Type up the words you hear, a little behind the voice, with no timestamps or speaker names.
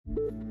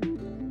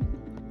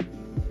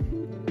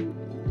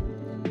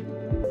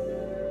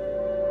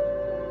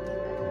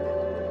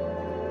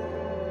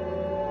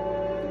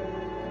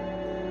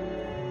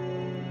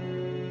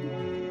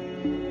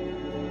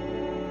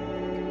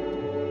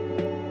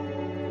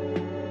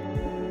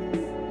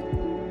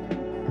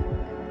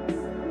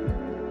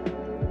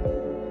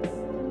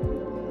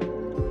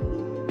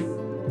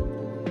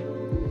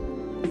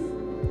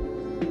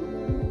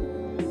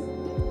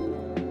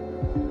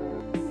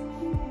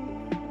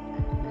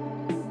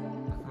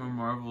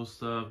Marvel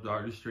stuff,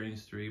 Doctor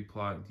Strange 3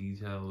 plot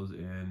details,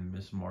 and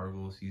Miss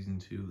Marvel Season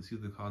 2. Let's see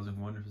what the Cosmic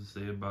Wonder has to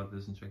say about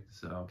this and check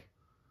this out.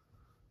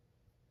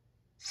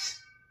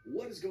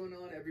 What is going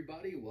on,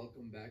 everybody?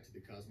 Welcome back to the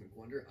Cosmic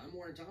Wonder. I'm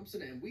Warren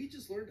Thompson, and we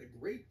just learned a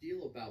great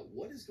deal about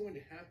what is going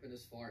to happen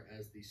as far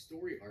as the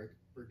story arc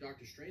for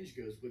Doctor Strange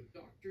goes with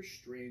Doctor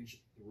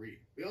Strange 3.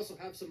 We also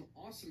have some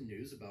awesome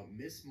news about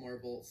Miss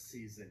Marvel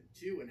Season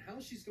 2 and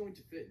how she's going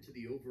to fit into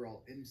the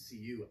overall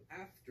MCU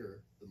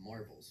after the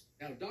Marvels.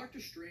 Now, Doctor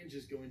Strange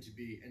is going to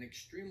be an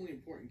extremely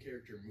important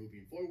character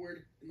moving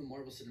forward in the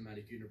Marvel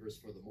Cinematic Universe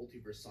for the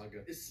Multiverse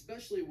Saga,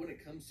 especially when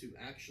it comes to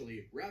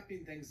actually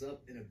wrapping things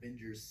up in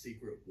Avengers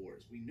Secret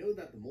Wars. We know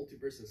that the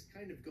multiverse is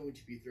kind of going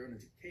to be thrown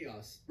into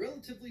chaos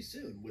relatively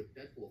soon with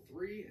Deadpool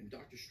 3 and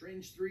Doctor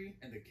Strange 3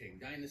 and the King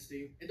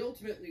Dynasty, and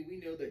ultimately we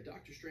know that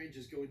Doctor Strange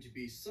is going to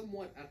be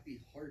somewhat at the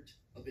heart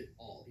of it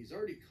all. He's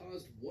already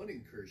caused one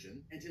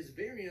incursion, and his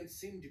variants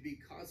seem to be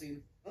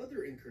causing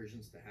other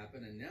incursions to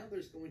happen, and now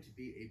there's going to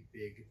be a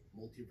big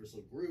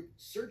multiversal group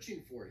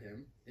searching for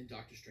him in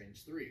Doctor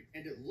Strange 3.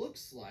 And it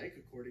looks like,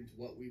 according to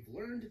what we've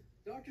learned,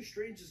 Doctor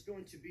Strange is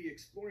going to be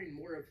exploring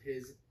more of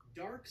his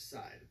dark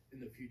side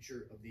in the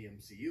future of the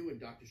MCU in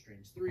Doctor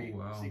Strange 3,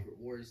 Secret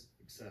Wars,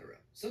 etc.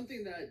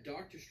 Something that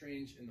Doctor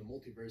Strange in the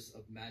Multiverse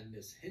of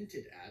Madness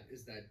hinted at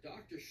is that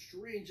Doctor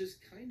Strange is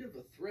kind of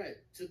a threat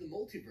to the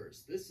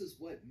multiverse. This is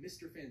what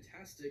Mr.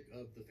 Fantastic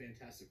of the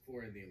Fantastic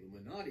Four and the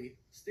Illuminati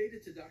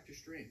stated to Doctor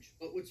Strange.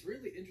 But what's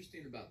really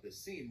interesting about this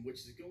scene,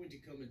 which is going to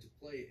come into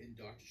play in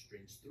Doctor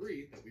Strange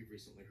 3 that we've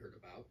recently heard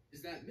about,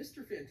 is that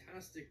Mr.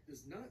 Fantastic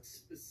does not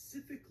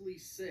specifically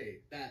say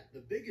that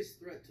the biggest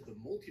threat to the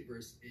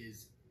multiverse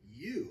is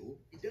you.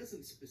 He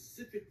doesn't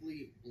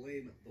specifically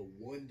blame the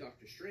one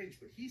Doctor Strange,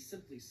 but he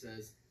simply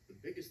says the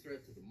biggest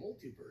threat to the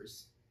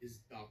multiverse is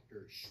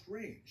Doctor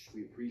Strange.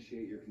 We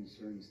appreciate your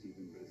concern,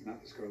 Stephen, but it's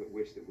not the Scarlet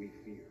Witch that we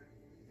fear.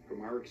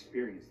 From our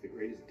experience, the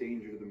greatest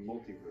danger to the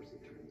multiverse,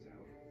 it turns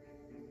out,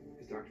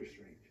 is Doctor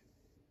Strange.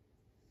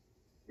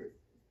 Wait,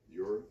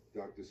 you're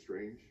Doctor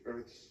Strange?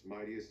 Earth's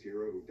mightiest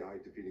hero who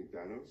died defeating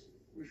Thanos?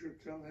 We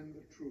should tell him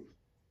the truth.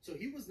 So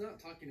he was not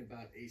talking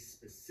about a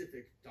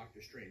specific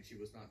Doctor Strange. He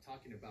was not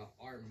talking about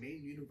our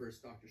main universe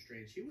Doctor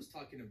Strange. He was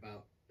talking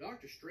about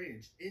Doctor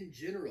Strange in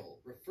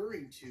general,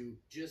 referring to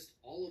just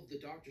all of the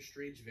Doctor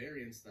Strange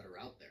variants that are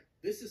out there.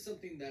 This is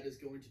something that is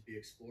going to be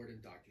explored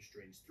in Doctor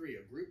Strange 3.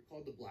 A group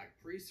called the Black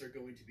Priests are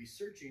going to be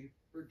searching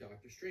for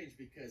Doctor Strange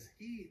because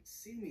he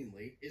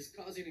seemingly is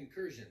causing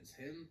incursions,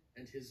 him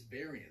and his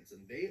variants,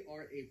 and they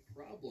are a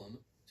problem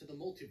to the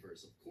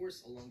multiverse, of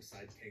course,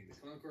 alongside Kang the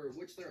Conqueror,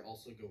 which they're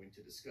also going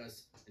to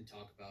discuss and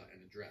talk about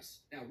and address.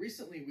 Now,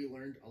 recently we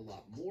learned a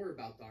lot more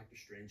about Doctor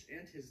Strange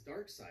and his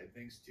dark side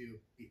thanks to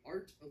the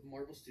art of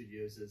Marvel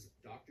Studios'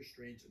 Doctor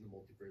Strange in the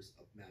Multiverse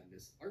of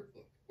Madness art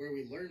book, where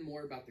we learn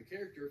more about the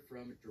character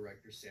from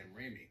director Sam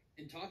Raimi.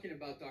 In talking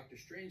about Doctor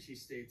Strange, he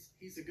states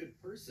he's a good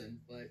person,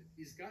 but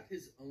he's got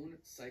his own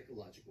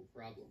psychological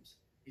problems.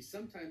 He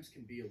sometimes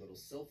can be a little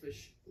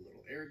selfish, a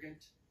little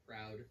arrogant,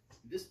 proud.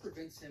 This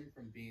prevents him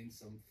from being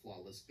some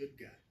flawless good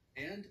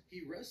guy. And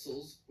he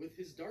wrestles with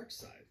his dark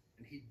side,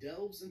 and he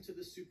delves into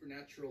the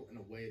supernatural in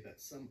a way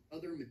that some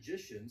other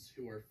magicians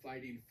who are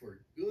fighting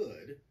for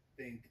good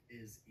think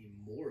is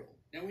immoral.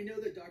 Now, we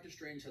know that Doctor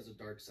Strange has a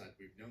dark side.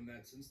 We've known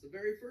that since the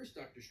very first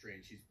Doctor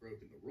Strange. He's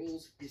broken the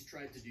rules. He's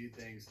tried to do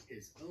things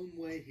his own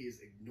way. He has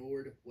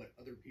ignored what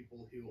other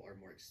people who are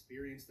more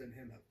experienced than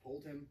him have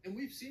told him. And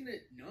we've seen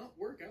it not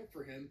work out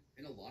for him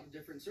in a lot of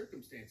different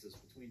circumstances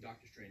between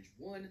Doctor Strange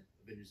 1,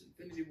 Avengers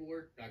Infinity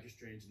War, Doctor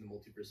Strange in the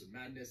Multiverse of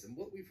Madness, and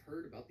what we've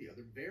heard about the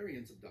other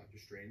variants of Doctor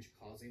Strange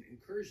causing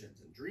incursions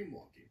and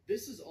dreamwalking.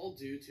 This is all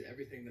due to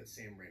everything that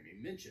Sam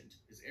Raimi mentioned,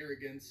 his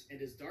arrogance and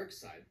his dark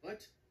side,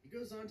 but he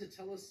goes on to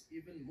tell us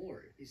even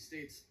more. He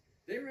states,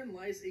 "Therein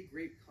lies a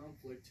great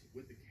conflict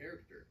with the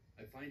character.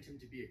 I find him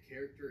to be a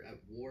character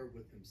at war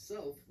with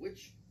himself,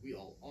 which we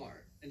all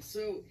are." And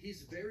so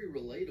he's very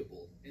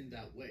relatable in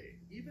that way,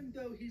 even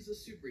though he's a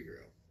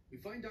superhero. We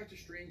find Doctor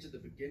Strange at the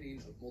beginning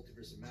of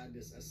Multiverse of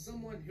Madness as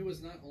someone who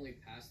has not only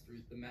passed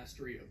through the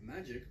mastery of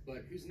magic,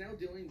 but who's now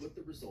dealing with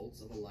the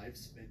results of a life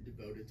spent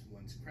devoted to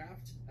one's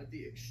craft at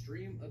the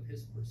extreme of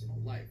his personal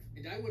life.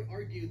 And I would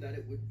argue that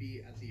it would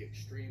be at the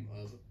extreme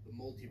of the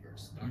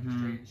multiverse. Doctor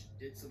Strange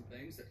did some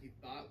things that he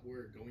thought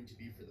were going to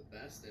be for the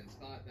best and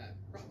thought that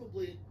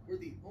probably were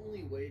the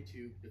only way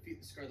to defeat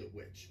the Scarlet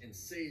Witch and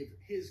save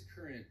his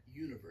current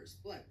universe,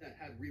 but that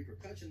had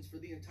repercussions for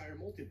the entire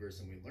multiverse,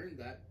 and we learned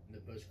that in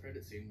the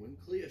post-credit scene when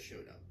Clea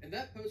showed up. And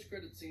that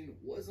post-credit scene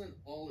wasn't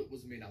all it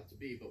was made out to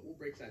be, but we'll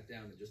break that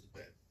down in just a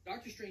bit.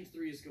 Doctor Strange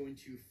 3 is going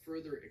to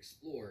further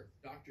explore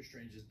Doctor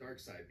Strange's dark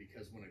side,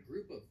 because when a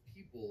group of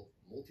people,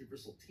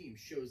 multiversal team,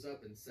 shows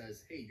up and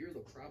says, "Hey, you're the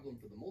problem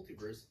for the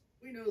multiverse,"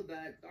 we know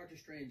that Doctor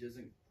Strange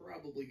isn't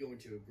probably going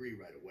to agree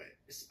right away,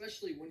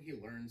 especially when he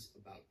learns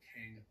about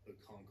Kang the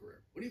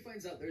Conqueror. When he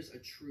finds out there's a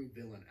true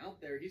villain out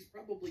there, he's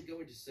probably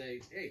going to say,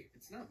 "Hey,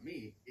 it's not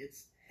me,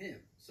 it's him.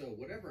 So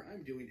whatever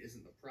I'm doing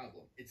isn't the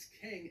problem. It's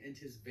Kang and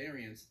his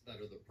variants that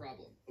are the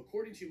problem.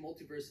 According to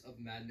Multiverse of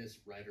Madness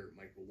writer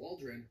Michael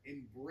Waldron,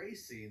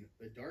 embracing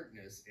the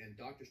darkness and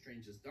Doctor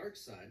Strange's dark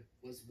side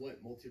was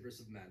what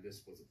Multiverse of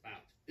Madness was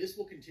about. This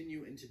will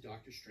continue into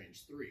Doctor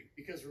Strange 3,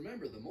 because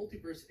remember, the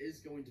multiverse is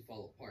going to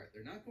fall apart.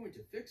 They're not going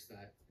to fix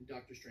that in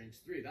Doctor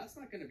Strange 3. That's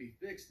not going to be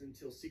fixed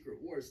until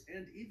Secret Wars,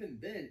 and even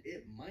then,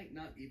 it might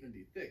not even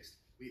be fixed.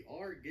 We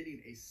are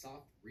getting a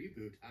soft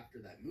reboot after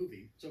that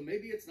movie, so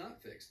maybe it's not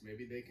fixed.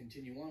 Maybe they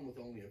continue on with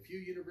only a few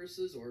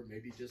universes, or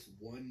maybe just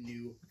one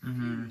new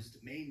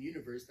fused main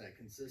universe that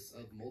consists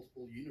of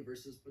multiple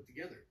universes put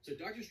together. So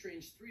Doctor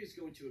Strange 3 is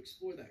going to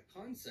explore that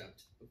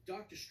concept of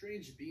Doctor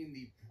Strange being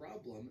the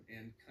problem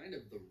and kind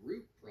of the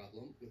root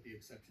problem, with the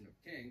exception of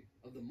Kang,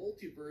 of the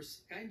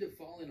multiverse kind of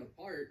falling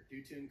apart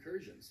due to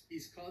incursions.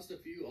 He's caused a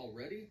few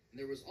already, and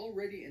there was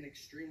already an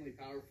extremely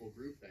powerful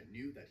group that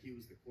knew that he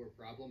was the core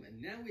problem, and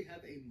now we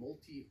have a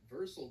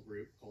multiversal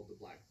group called the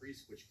Black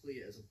Priest, which Clea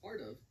is a part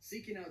of,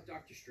 seeking out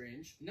Doctor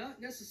Strange, not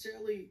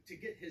necessarily to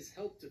get his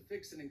help to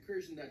fix an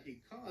incursion that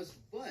he caused,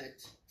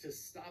 but to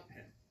stop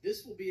him.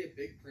 This will be a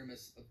big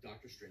premise of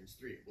Doctor Strange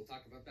 3. We'll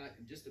talk about that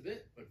in just a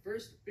bit, but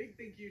first, big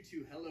thank you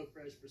to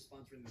HelloFresh for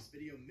sponsoring this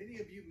video. Many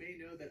of you may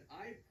know that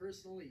I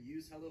personally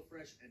use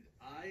HelloFresh, and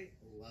I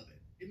love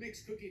it. It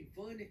makes cooking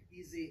fun,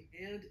 easy,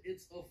 and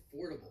it's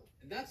affordable.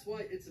 And that's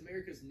why it's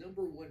America's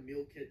 #1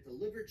 meal kit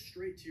delivered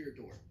straight to your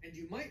door. And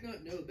you might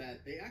not know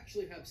that they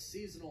actually have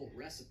seasonal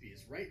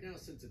recipes. Right now,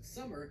 since it's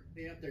summer,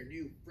 they have their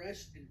new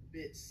Fresh and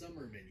Fit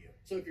summer menu.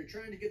 So if you're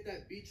trying to get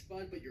that beach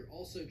bud, but you're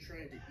also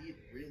trying to eat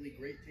really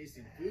great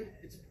tasting food,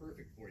 it's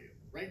perfect for you.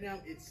 Right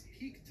now, it's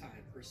peak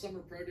time for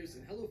summer produce,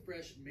 and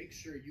HelloFresh makes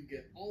sure you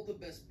get all the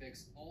best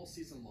picks all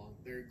season long.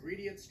 Their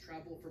ingredients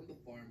travel from the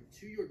farm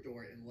to your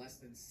door in less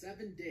than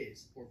 7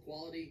 days for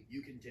quality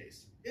you can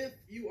taste. If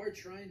you are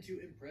trying to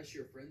impress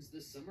your friends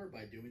this summer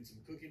by doing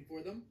some cooking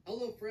for them,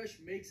 HelloFresh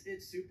makes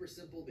it super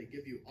simple. They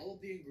give you all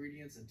of the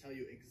ingredients and tell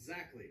you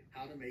exactly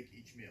how to make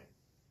each meal.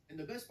 And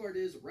the best part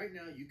is, right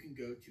now you can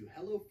go to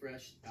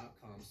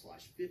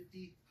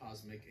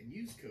hellofresh.com/50cosmic and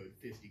use code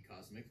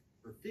 50cosmic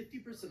for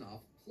 50%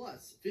 off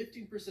plus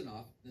 15%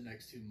 off the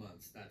next 2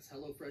 months. That's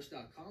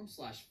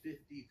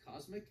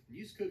hellofresh.com/50cosmic and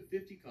use code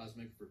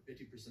 50cosmic for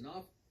 50%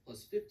 off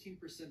plus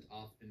 15%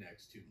 off the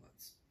next 2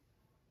 months.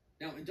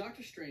 Now, in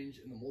Doctor Strange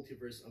in the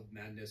Multiverse of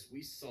Madness,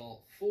 we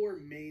saw 4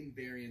 main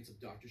variants of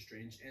Doctor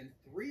Strange, and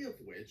 3 of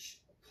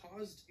which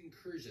caused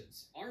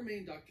incursions. Our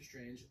main Doctor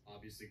Strange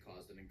obviously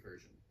caused an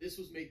incursion. This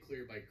was made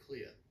clear by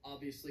Clea.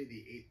 Obviously,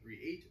 the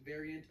 838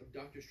 variant of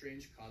Doctor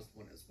Strange caused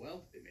one as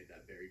well. They made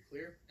that very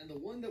clear. And the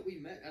one that we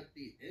met at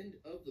the end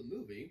of the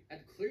movie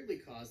had clearly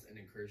caused an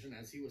incursion,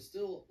 as he was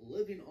still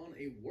living on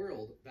a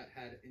world that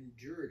had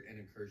endured an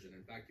incursion.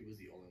 In fact, he was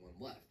the only one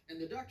left. And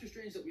the Doctor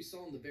Strange that we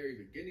saw in the very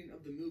beginning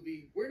of the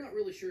movie, we're not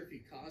really sure if he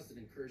caused an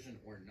incursion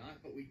or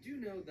not, but we do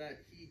know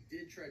that he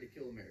did try to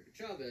kill America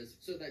Chavez,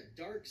 so that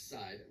dark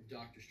side of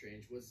Doctor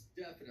Strange was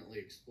definitely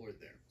explored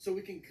there. So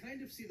we can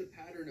kind of see the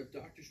pattern of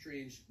Doctor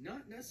Strange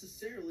not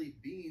necessarily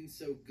being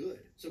so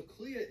good. So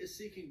Clea is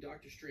seeking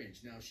Doctor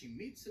Strange. Now, she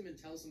meets him and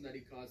tells him that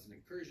he caused an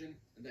incursion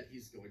and that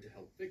he's going to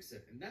help fix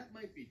it. And that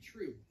might be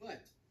true,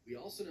 but we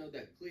also know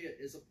that Clea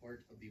is a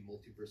part of the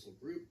multiversal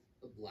group,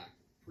 the Black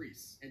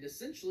Priests. And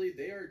essentially,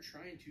 they are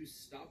trying to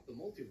stop the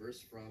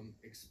multiverse from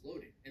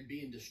exploding and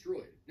being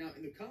destroyed. Now,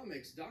 in the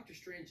comics, Doctor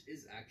Strange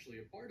is actually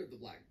a part of the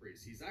Black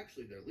Priests. He's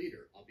actually their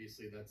leader.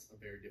 Obviously, that's a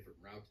very different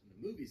route in the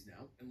movies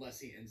now, unless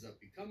he ends up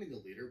becoming the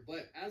leader.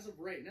 But as of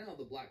right now,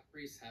 the Black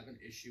Priests have an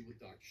issue with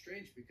Doctor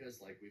Strange because,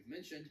 like we've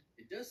mentioned,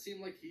 it does seem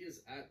like he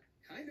is at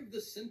kind of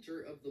the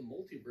center of the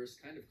multiverse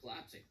kind of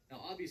collapsing. Now,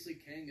 obviously,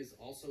 Kang is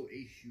also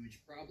a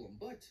huge problem,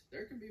 but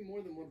there can be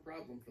more than one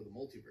problem for the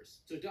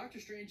multiverse. So Doctor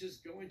Strange is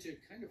going to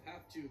kind of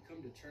have to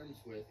come to terms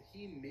with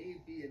he may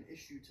be an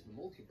issue to the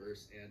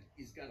multiverse, and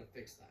he's got to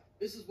fix that.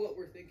 This is what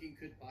we're thinking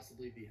could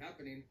possibly be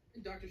happening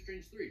in Doctor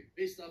Strange 3,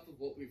 based off of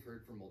what we've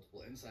heard from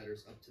multiple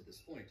insiders up to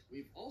this point.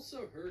 We've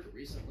also heard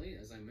recently,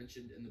 as I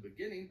mentioned in the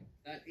beginning,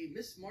 that a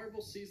Ms.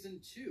 Marvel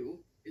Season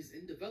 2 is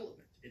in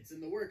development. It's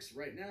in the works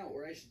right now,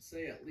 or I should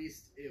say at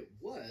least it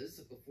was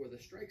before the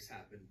strikes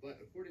happened, but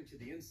according to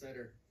the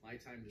insider, My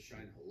Time to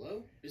Shine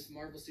Hello, Ms.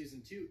 Marvel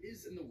Season 2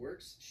 is in the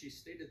works. She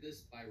stated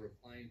this by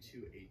replying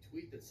to a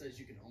tweet that says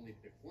you can only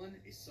pick one,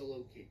 a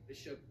solo Kate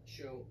Bishop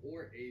show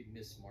or a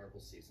Ms.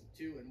 Marvel Season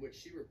 2, in which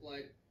she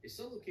replied, a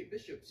solo Kate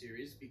Bishop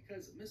series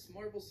because Ms.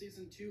 Marvel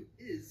Season 2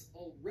 is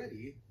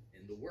already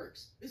in the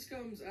works. This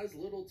comes as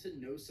little to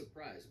no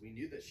surprise. We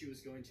knew that she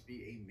was going to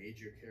be a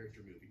major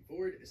character moving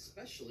forward,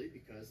 especially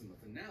because in the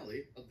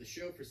finale of the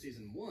show for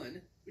Season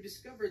 1, we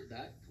discovered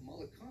that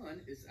Kamala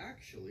Khan is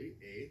actually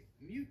a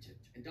mutant.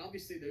 And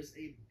obviously there's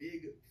a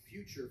big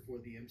future for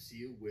the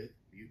MCU with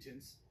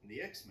mutants and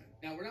the X-Men.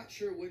 Now, we're not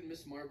sure when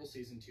Ms. Marvel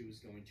Season 2 is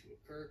going to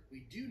occur.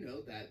 We do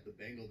know that the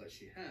bangle that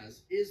she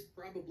has is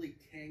probably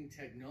Kang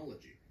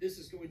technology. This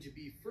is going to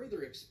be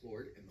further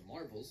explored in the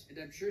Marvels, and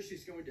I'm sure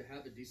she's going to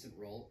have a decent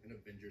role in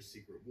Avengers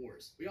Secret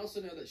Wars. We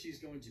also know that she's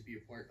going to be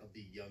a part of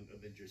the Young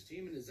Avengers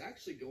team and is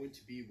actually going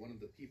to be one of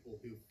the people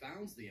who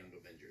founds the Young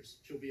Avengers.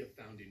 She'll be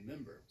a founding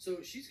member.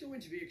 So she's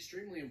going to be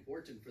extremely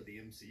important for the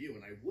MCU,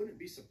 and I wouldn't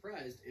be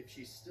surprised if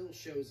she still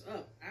shows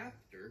up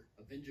after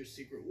Avengers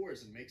Secret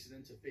Wars and makes it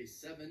into Phase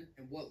 7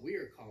 and what we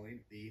are calling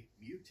the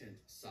Mutant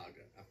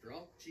Saga. After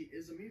all, she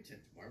is a mutant.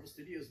 Marvel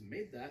Studios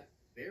made that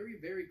very,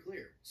 very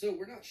clear. So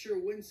we're not sure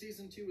when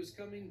Season 2 is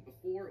coming,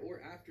 before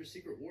or after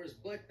Secret Wars,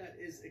 but that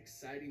is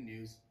exciting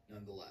news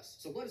nonetheless.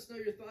 So let us know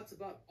your thoughts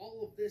about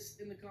all of this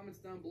in the comments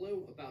down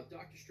below about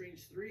Doctor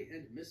Strange 3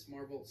 and Ms.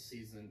 Marvel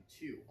Season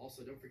 2.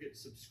 Also, don't forget to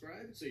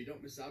subscribe so you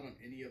don't miss out on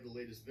any of the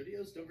latest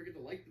videos. Don't forget to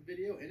like the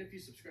video, and if you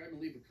subscribe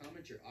and leave a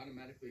comment, you're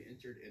automatically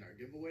entered in our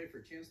giveaway for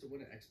a chance to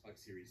win an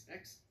Xbox Series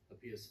X, a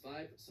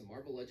PS5, some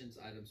Marvel Legends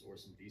items, or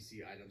some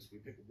DC items. We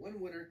pick one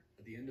winner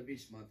at the end of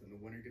each month, and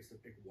the winner gets to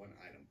pick one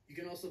item. You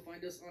can also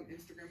find us on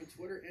Instagram and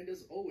Twitter, and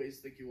as always,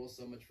 thank you all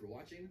so much for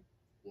watching.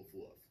 Woof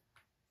woof.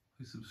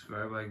 Please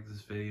subscribe, like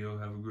this video,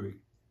 have a great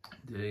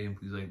day, and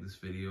please like this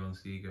video, and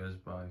see you guys.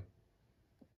 Bye.